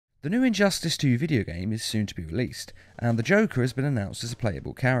The new Injustice 2 video game is soon to be released, and the Joker has been announced as a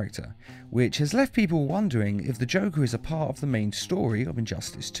playable character, which has left people wondering if the Joker is a part of the main story of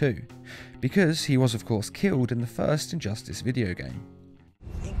Injustice 2, because he was of course killed in the first Injustice video game.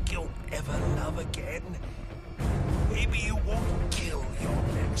 Think you'll ever love again? Maybe you won't kill your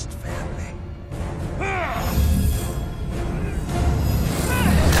next family.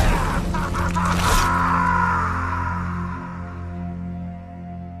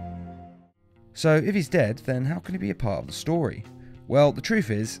 So if he's dead, then how can he be a part of the story? Well, the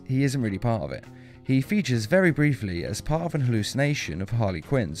truth is, he isn't really part of it. He features very briefly as part of an hallucination of Harley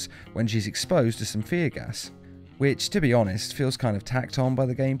Quinn's when she's exposed to some fear gas, which, to be honest, feels kind of tacked on by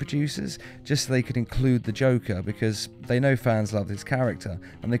the game producers, just so they could include the Joker because they know fans love his character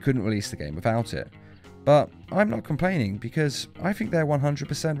and they couldn't release the game without it. But I'm not complaining because I think they're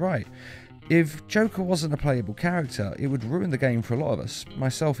 100% right. If Joker wasn't a playable character, it would ruin the game for a lot of us,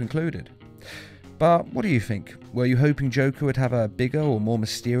 myself included. But what do you think? Were you hoping Joker would have a bigger or more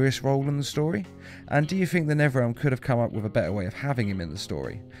mysterious role in the story? And do you think the NetherRealm could have come up with a better way of having him in the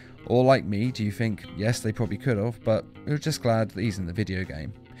story? Or like me, do you think, yes, they probably could have, but we're just glad that he's in the video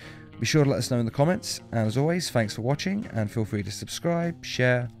game? Be sure to let us know in the comments, and as always, thanks for watching, and feel free to subscribe,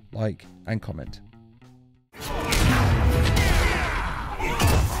 share, like, and comment.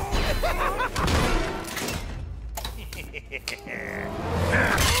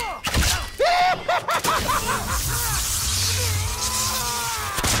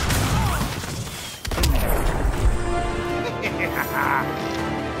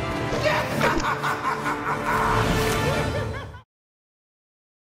 Ha ha ha!